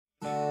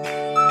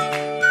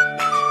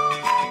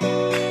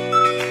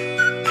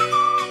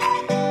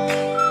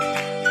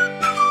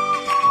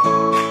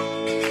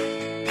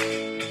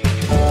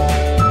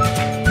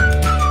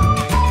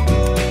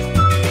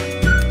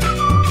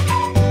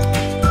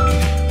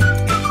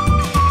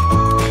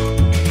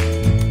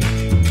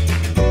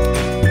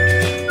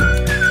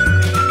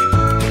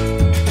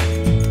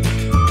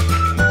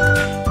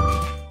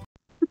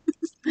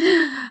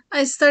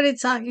started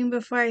talking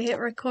before I hit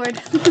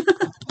record.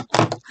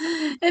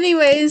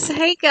 Anyways,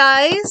 hey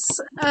guys.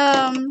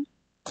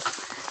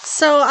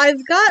 So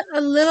I've got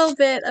a little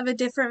bit of a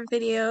different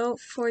video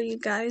for you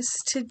guys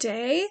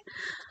today.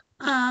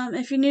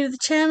 If you're new to the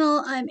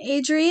channel, I'm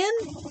Adrian,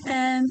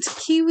 and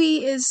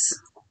Kiwi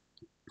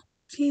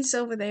he's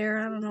over there.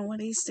 I don't know what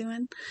he's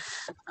doing.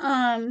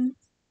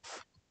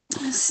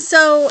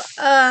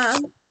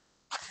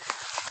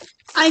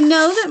 I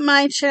know that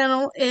my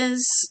channel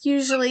is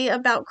usually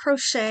about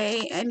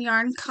crochet and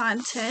yarn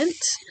content,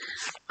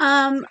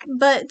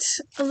 but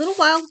a little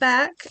while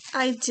back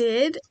I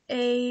did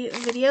a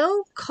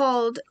video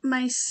called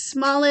My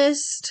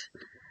Smallest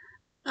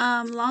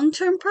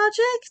Long-Term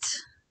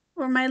Project,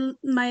 or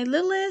my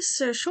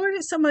littlest or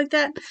shortest, something like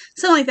that.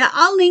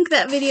 I'll link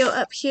that video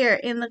up here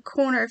in the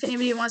corner if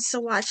anybody wants to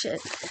watch it.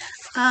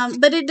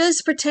 But it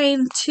does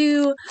pertain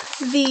to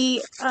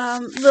the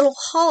little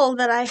haul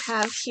that I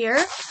have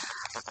here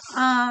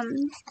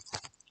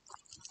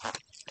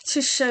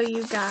to show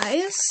you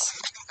guys.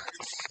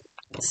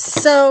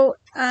 So,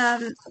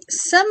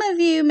 some of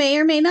you may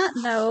or may not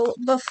know,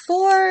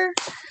 before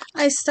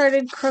I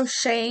started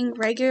crocheting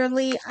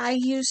regularly, I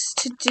used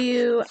to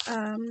do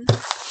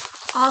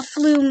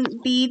off-loom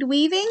bead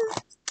weaving,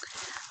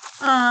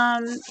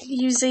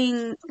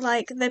 using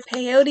like the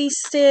peyote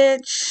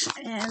stitch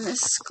and the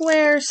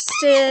square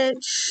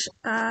stitch,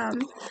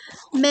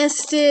 mesh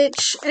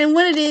stitch, and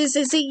what it is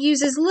it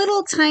uses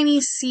little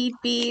tiny seed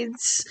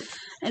beads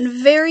and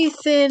very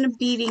thin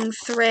beading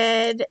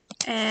thread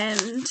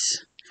and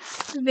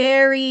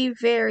very,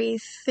 very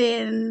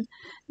thin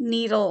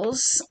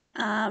needles,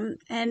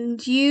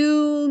 and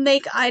you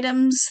make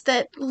items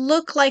that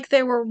look like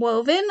they were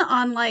woven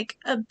on like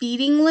a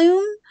beading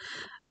loom,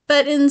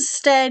 but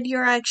instead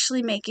you're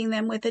actually making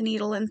them with a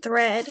needle and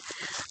thread.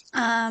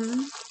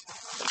 And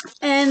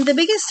the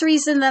biggest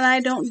reason that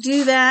I don't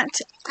do that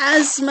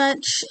as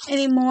much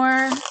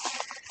anymore,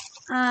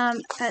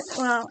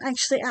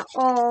 actually at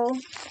all,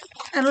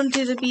 I don't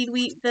do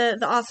the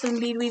off-loom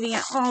bead weaving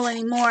at all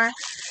anymore,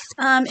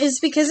 is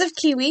because of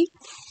Kiwi.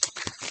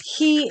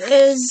 He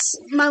is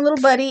my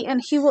little buddy,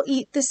 and he will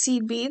eat the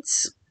seed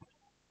beads.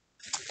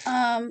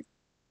 And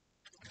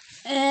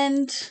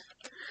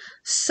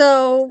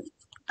so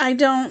I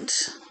don't,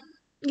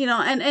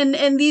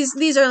 and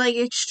these are like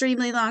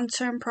extremely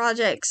long-term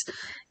projects,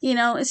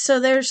 so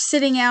they're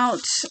sitting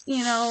out,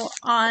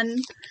 on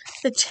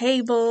the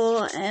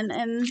table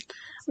and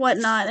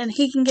whatnot, and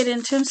he can get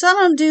into them. So I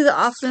don't do the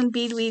off-loom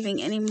bead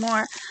weaving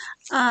anymore.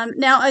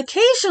 Now,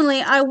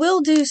 occasionally I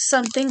will do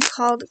something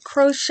called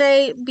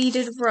crochet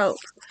beaded rope,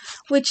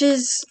 which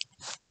is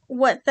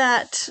what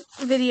that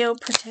video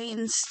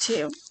pertains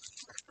to.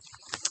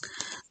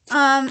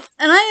 And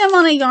I am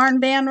on a yarn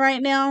ban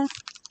right now,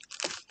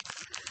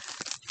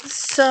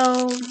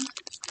 so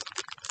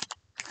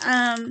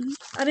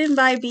I didn't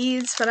buy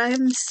beads, but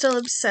I'm still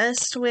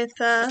obsessed with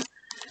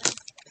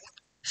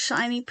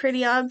shiny,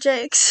 pretty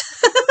objects.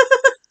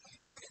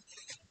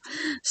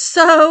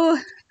 So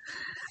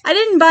I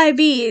didn't buy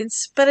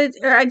beads,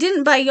 I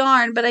didn't buy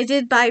yarn, but I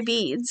did buy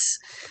beads,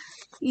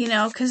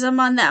 because I'm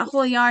on that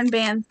whole yarn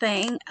ban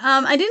thing.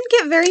 I didn't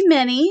get very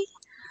many,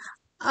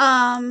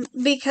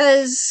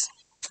 because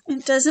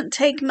it doesn't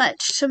take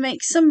much to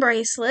make some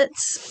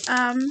bracelets.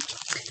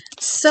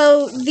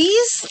 So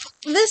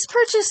this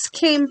purchase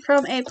came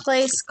from a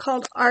place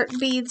called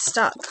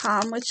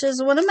Artbeads.com, which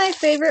is one of my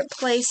favorite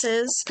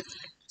places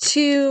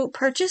to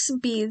purchase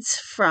beads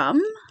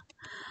from.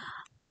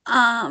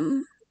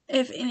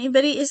 If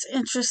anybody is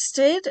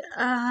interested,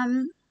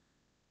 let's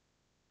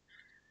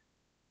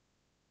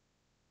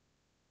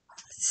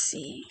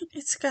see,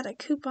 it's got a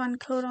coupon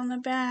code on the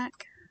back.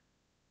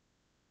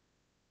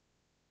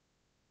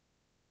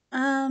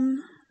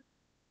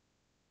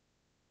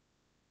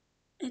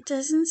 It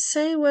doesn't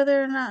say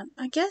whether or not,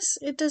 I guess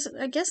it doesn't,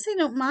 I guess they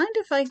don't mind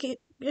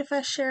if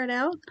I share it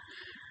out.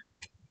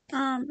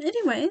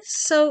 Anyways,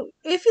 so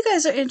if you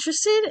guys are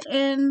interested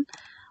in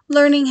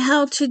learning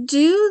how to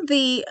do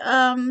the,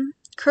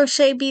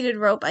 crochet beaded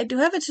rope, I do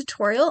have a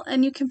tutorial,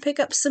 and you can pick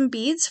up some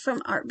beads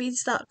from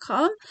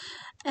artbeads.com,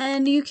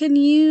 and you can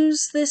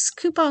use this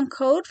coupon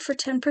code for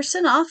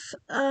 10% off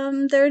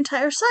their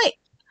entire site.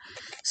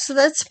 So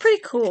that's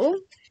pretty cool.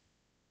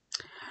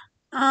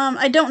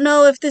 I don't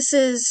know if this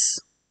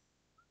is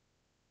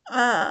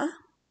like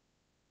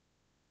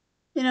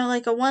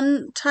a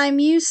one-time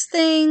use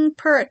thing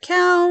per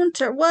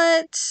account or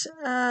what,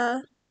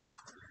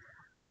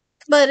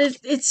 but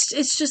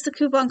it's just the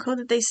coupon code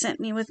that they sent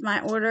me with my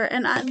order,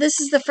 and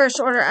this is the first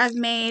order I've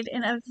made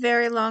in a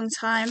very long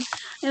time,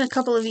 in a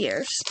couple of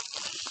years.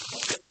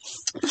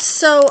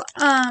 So,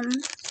 I'm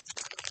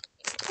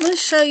going to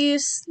show you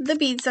the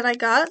beads that I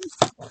got.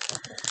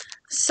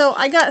 So,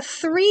 I got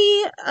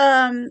 3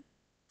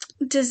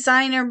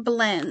 designer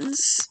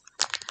blends,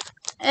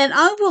 and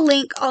I will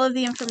link all of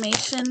the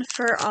information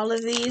for all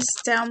of these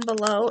down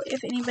below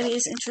if anybody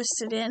is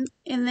interested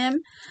in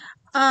them.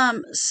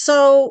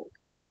 So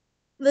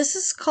this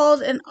is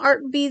called an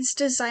Artbeads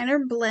designer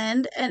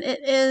blend, and it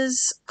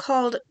is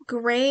called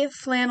gray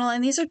flannel,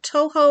 and these are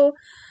Toho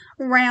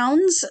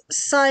rounds,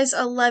 size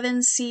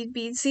 11 seed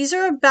beads. These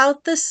are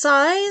about the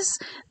size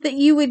that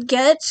you would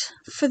get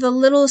for the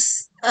little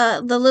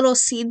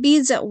seed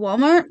beads at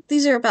Walmart.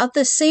 These are about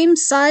the same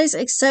size,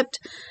 except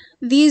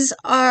these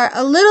are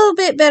a little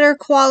bit better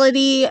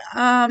quality.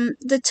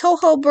 The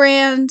Toho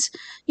brand,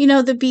 you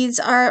know, the beads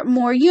are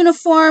more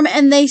uniform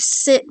and they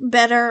sit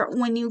better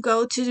when you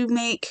go to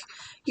make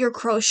your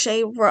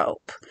crochet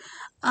rope.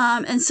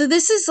 And so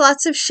this is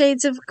lots of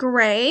shades of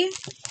gray.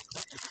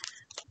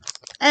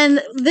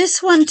 And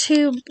this one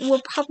too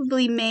will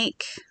probably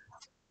make,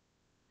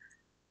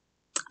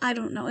 I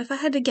don't know, if I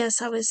had to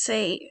guess, I would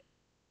say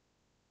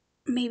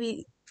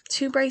maybe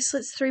 2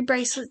 bracelets, 3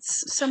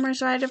 bracelets,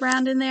 somewhere's right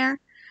around in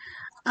there.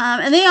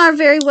 And they are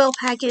very well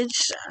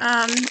packaged.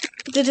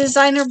 The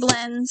designer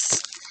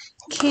blends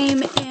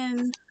came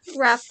in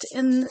wrapped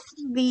in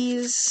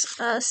these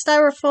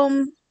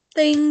styrofoam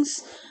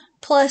things,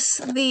 plus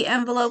the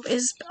envelope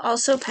is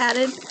also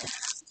padded.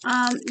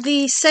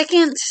 The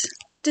second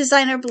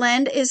designer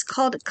blend is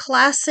called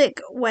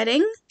Classic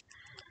Wedding,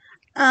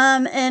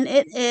 and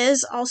it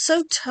is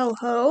also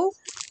Toho.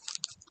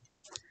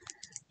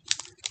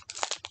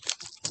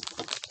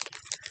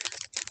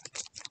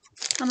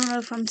 I don't know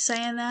if I'm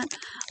saying that.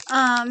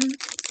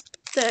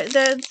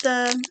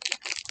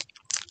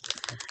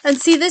 And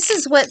see, this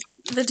is what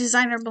the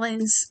designer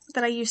blends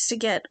that I used to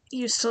get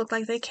used to look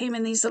like. They came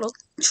in these little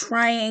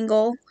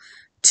triangle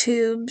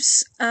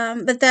tubes,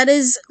 but that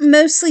is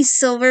mostly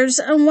silvers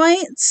and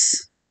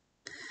whites.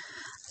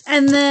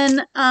 And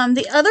then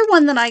the other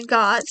one that I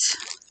got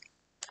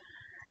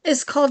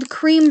is called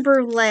Cream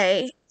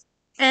Brulee,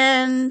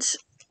 and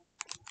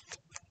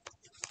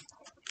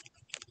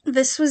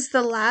this was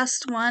the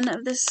last one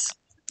of this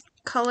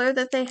color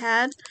that they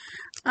had.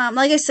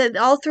 Like I said,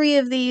 all 3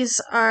 of these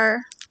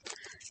are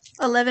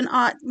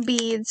 11/aught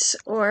beads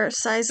or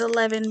size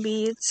 11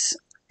 beads,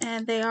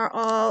 and they are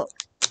all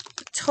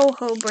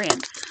Toho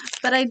brand.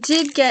 But I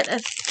did get a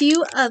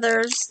few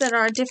others that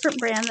are a different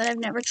brand that I've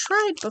never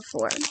tried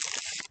before.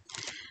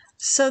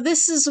 So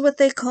this is what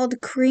they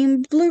called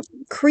Cream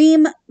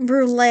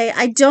Brulee.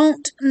 I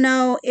don't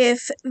know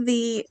if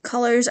the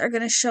colors are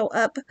going to show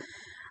up.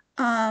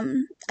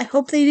 I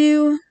hope they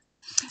do.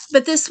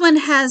 But this one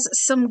has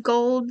some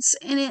golds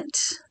in it.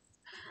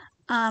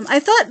 I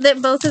thought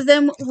that both of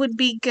them would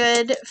be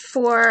good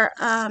for,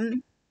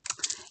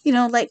 you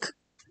know, like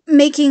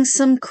making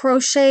some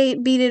crochet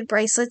beaded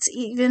bracelets,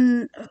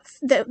 even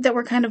that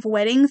were kind of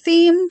wedding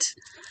themed.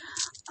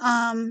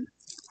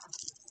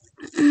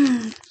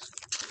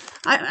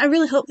 I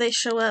really hope they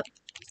show up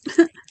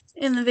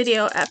in the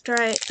video after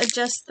I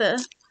adjust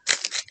the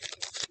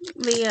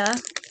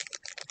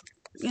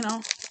you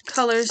know,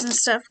 colors and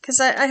stuff, because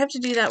I have to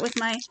do that with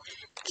my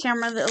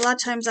camera. A lot of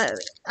times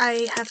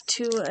I have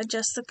to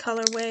adjust the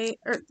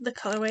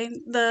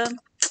the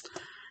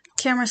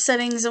camera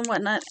settings and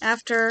whatnot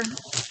after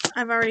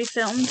I've already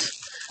filmed.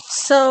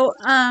 So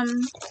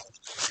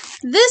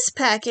this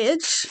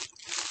package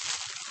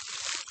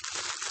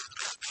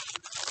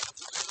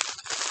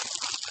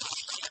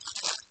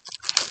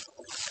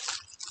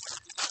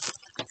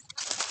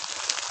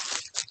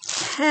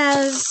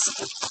has,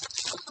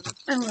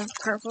 I love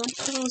purple.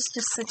 Purple is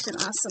just such an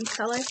awesome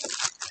color.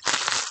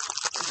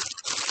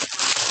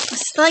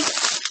 It's like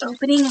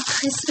opening a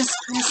Christmas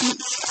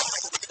present.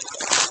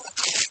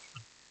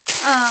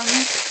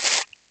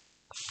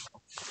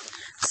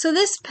 So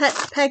this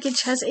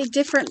package has a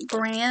different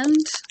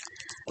brand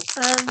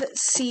of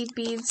seed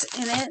beads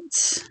in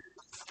it.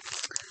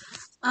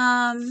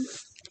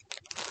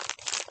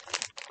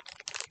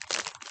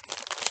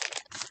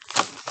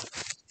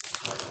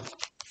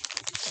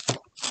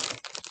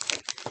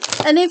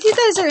 And if you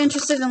guys are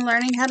interested in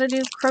learning how to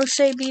do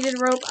crochet beaded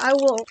rope, I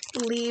will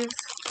leave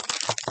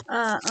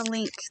a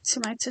link to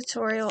my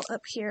tutorial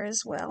up here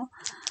as well.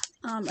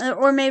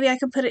 Or maybe I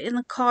could put it in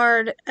the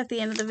card at the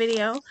end of the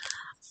video.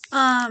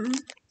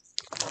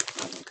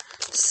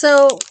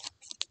 So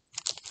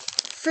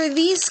for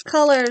these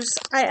colors,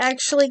 I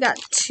actually got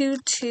 2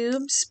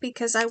 tubes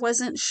because I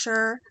wasn't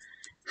sure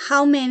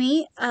how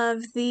many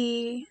of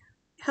the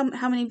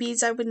how many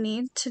beads I would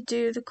need to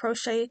do the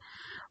crochet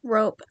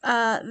rope.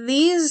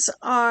 These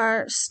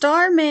are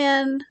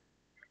Starman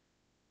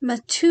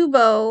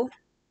Matubo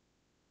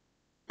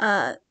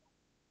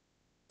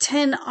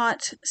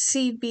 10/aught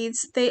seed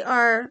beads. They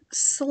are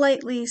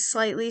slightly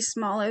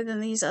smaller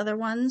than these other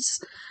ones.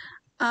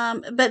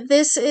 But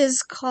this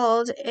is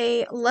called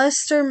a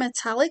Luster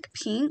Metallic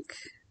Pink.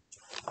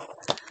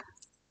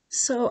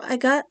 So I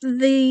got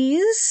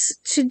these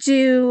to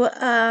do,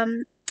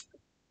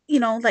 you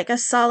know, like a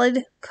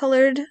solid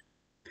colored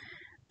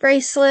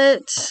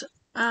bracelet.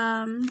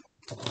 And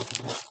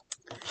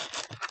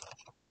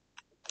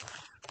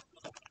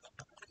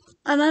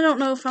I don't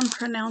know if I'm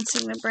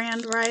pronouncing the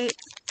brand right,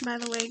 by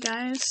the way,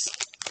 guys.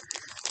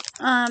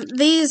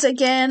 These,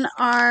 again,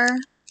 are,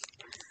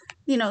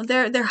 you know,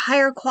 they're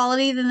higher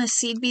quality than the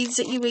seed beads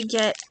that you would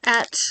get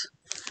at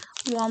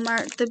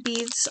Walmart, the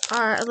beads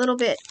are a little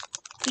bit,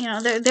 you know,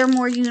 they're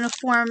more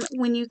uniform.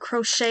 When you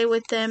crochet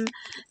with them,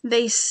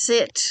 they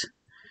sit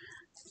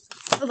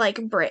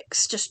like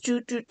bricks, just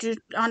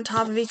on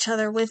top of each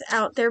other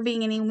without there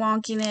being any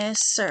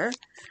wonkiness or,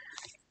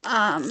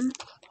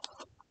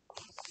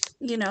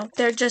 you know,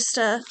 they're just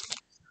a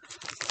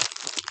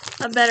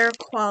better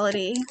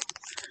quality.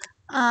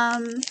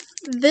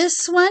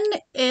 This one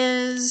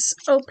is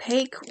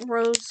opaque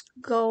rose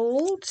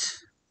gold.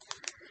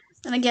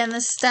 And again, the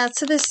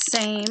stats are the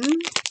same.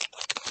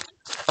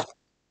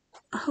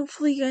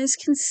 Hopefully you guys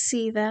can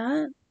see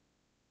that.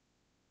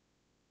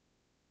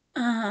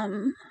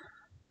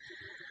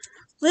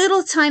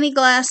 Little tiny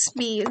glass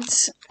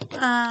beads.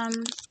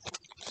 And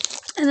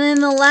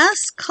then the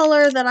last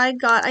color that I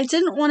got, I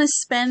didn't want to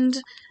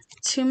spend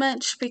too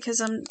much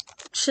because I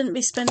shouldn't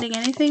be spending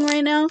anything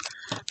right now.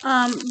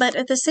 But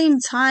at the same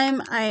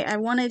time, I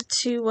wanted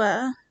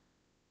to,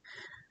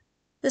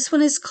 this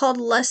one is called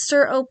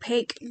Luster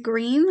Opaque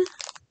Green.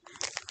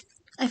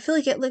 I feel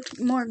like it looked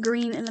more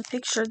green in the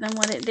picture than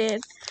what it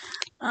did.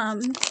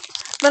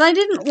 But I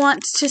didn't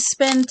want to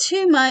spend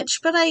too much,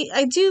 but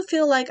I do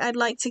feel like I'd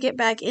like to get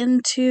back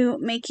into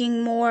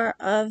making more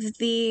of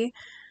the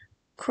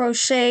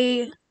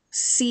crochet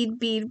seed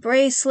bead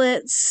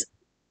bracelets.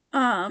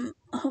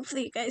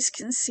 Hopefully you guys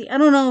can see. I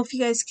don't know if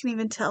you guys can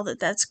even tell that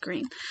that's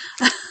green.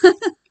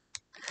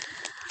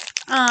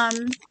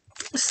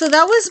 So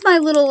that was my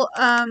little,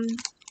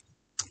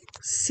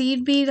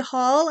 seed bead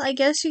haul, I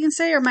guess you can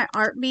say, or my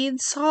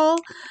Artbeads haul.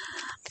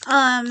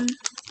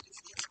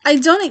 I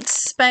don't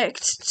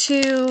expect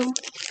to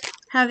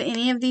have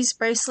any of these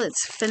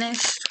bracelets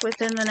finished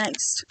within the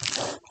next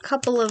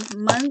couple of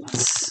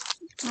months,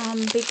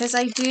 because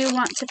I do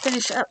want to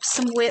finish up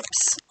some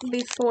whips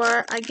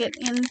before I get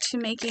into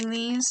making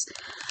these.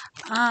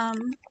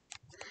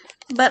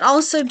 But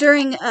also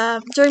during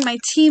my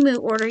Temu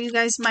order, you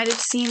guys might have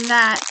seen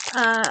that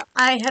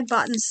I had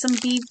bought some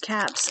bead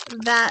caps.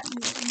 That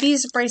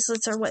these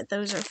bracelets are what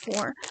those are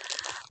for.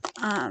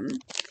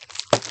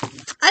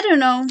 I don't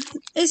know.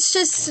 It's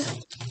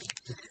just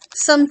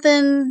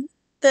something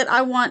that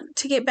I want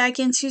to get back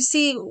into.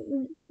 See,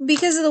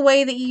 because of the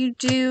way that you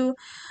do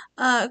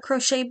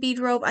crochet bead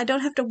rope, I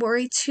don't have to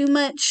worry too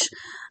much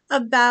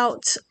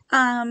about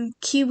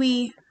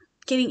Kiwi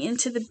getting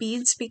into the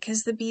beads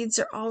because the beads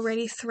are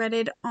already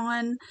threaded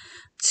on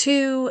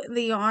to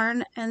the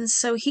yarn, and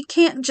so he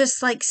can't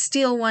just like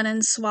steal one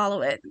and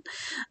swallow it.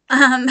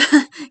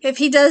 If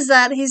he does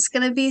that, he's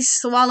going to be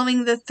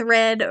swallowing the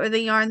thread or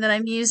the yarn that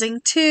I'm using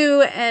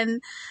too,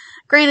 and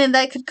granted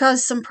that could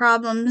cause some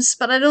problems,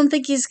 but I don't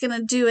think he's going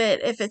to do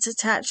it if it's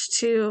attached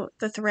to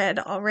the thread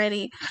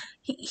already.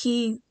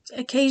 He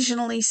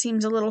occasionally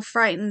seems a little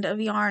frightened of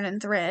yarn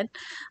and thread.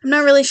 I'm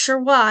not really sure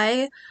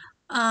why,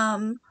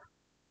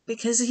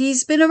 because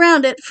he's been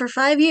around it for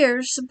 5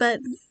 years,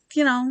 but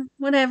you know,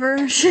 whatever.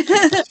 But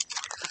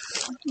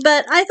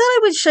I thought I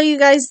would show you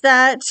guys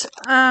that,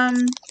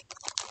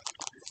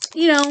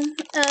 you know,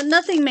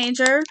 nothing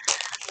major.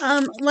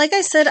 Like I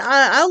said,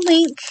 I'll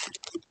link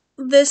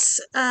this,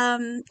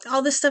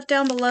 all this stuff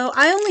down below.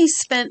 I only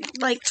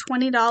spent like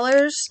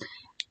 $20,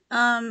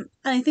 and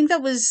I think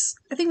it was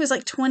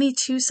like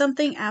 22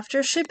 something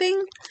after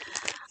shipping,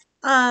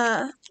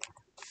 on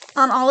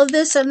all of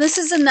this, and this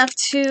is enough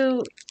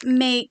to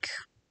make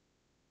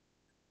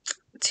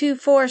 2,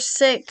 4,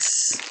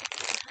 6,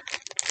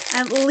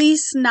 at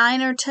least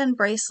 9 or 10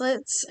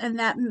 bracelets, and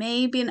that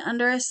may be an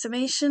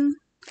underestimation.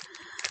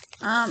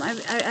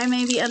 I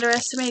may be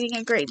underestimating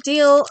a great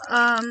deal.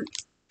 I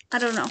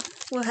don't know.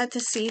 We'll have to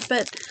see.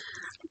 But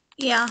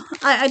yeah,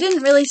 I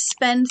didn't really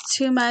spend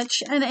too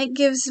much, and it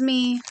gives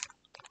me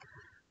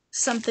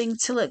something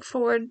to look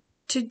forward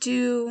to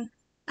do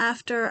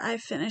after I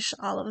finish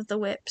all of the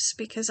whips,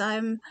 because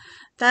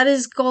that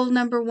is goal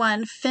number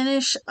 1.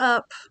 Finish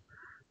up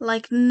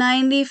like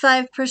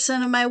 95%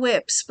 of my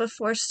whips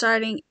before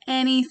starting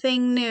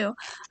anything new.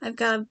 I've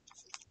got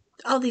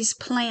all these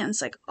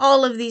plans, like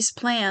all of these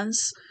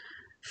plans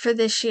for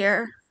this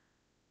year,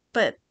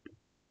 but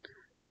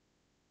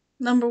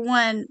number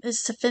 1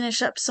 is to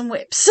finish up some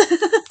whips.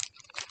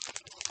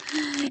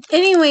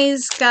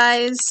 Anyways,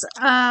 guys,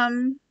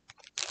 I'm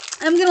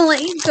gonna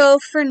let you go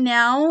for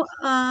now.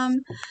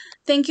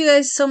 Thank you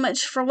guys so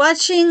much for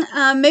watching.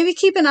 Maybe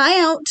keep an eye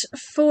out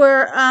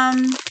for,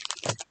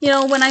 you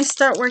know, when I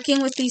start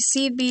working with these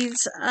seed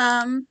beads.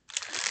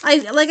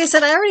 Like I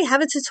said, I already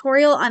have a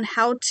tutorial on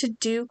how to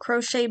do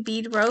crochet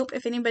bead rope.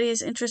 If anybody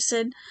is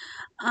interested,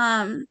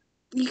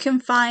 you can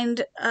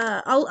find,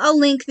 I'll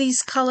link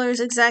these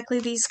colors, exactly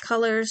these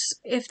colors,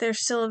 if they're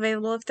still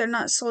available. If they're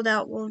not sold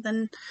out, well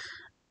then,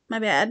 my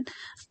bad.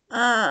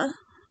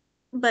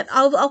 But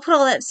I'll put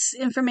all that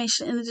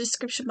information in the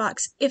description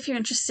box if you're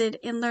interested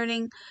in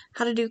learning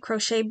how to do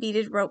crochet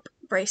beaded rope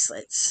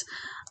bracelets.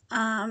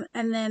 And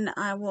then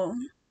I will,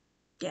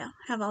 yeah,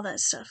 have all that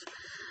stuff.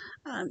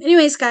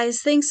 Anyways, guys,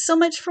 thanks so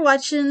much for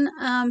watching.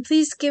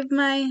 Please give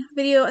my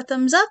video a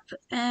thumbs up,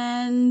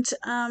 and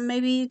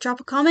maybe drop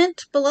a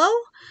comment below.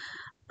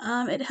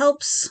 It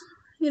helps,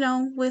 you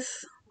know, with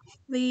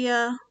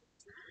the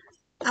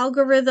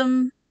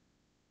algorithm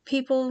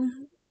people,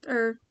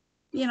 or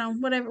you know,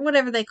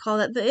 whatever they call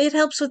it. It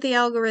helps with the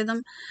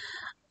algorithm.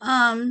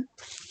 And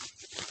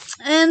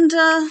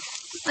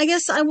I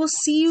guess I will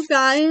see you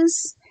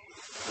guys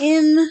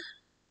in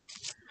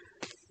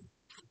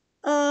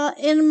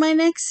my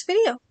next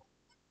video.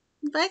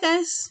 Bye,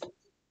 guys.